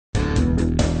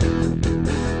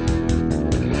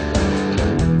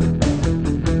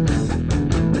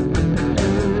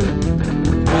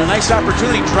nice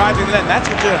opportunity driving the net. That's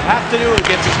what you have to do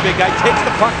against this big guy. Takes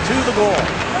the puck to the goal.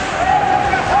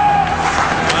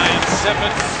 Ryan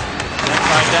Sippett, sent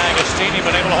by D'Agostini,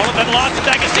 but able to hold it, then lost to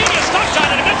D'Agostini. A stop shot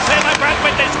and a good save by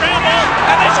Brathwaite. They scramble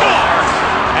and they score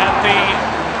at the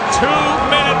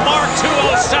 2-minute mark.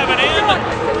 2:07 in.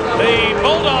 The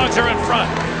Bulldogs are in front.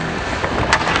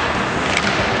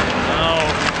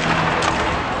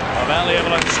 Valley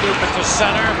able to scoop it to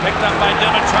center, picked up by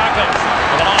Dimitrakis.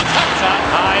 With a long cut shot,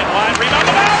 high and wide, rebound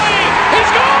to Valley! He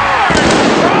scored!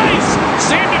 Price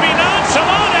seemed to be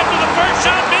nonchalant after the first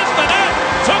shot missed the net.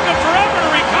 Took him forever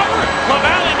to recover.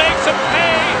 LaValle makes him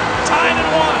pay. Tied at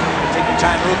 1. Taking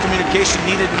time, a little communication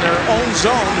needed in their own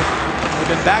zone.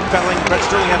 They've been backpedaling. Brett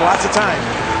Sterling had lots of time.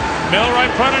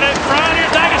 Milroy put it in front.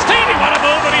 Here's D'Agostini. What a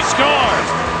move, and he scores.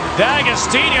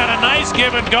 D'Agostini on a nice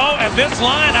give and go, and this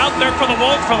line out there for the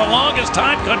Wolves for the longest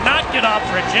time could not get off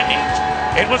Virginia.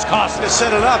 It was costly. To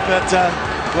set it up, but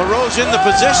LaRose in the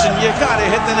position, you got to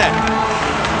hit the net.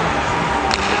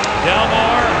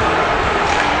 Delmore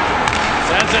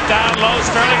sends it down low.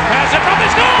 Sterling pass it from the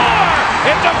score.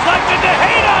 It deflected to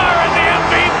Hadar, and the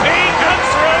MVP comes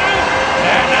through.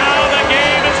 And now the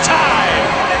game is tied.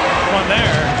 One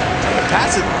there.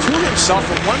 Pass it to himself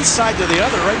from one side to the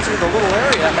other, right through the little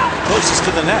area closest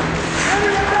to the net.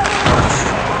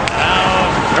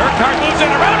 Now Urquhart moves it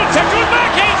around and tipped to his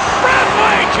backhand.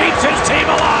 Brathwaite keeps his team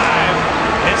alive.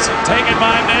 It's taken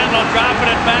by Manlow,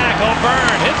 dropping it back.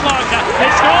 O'Byrne, his long shot. They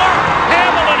score.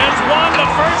 Hamilton has won the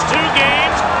first 2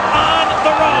 games on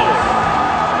the road.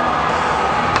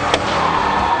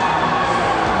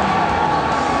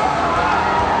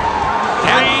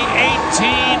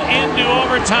 Into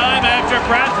overtime after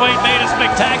Brathwaite made a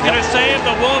spectacular save.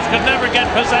 The Wolves could never get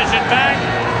possession back.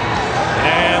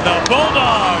 And the Bulldogs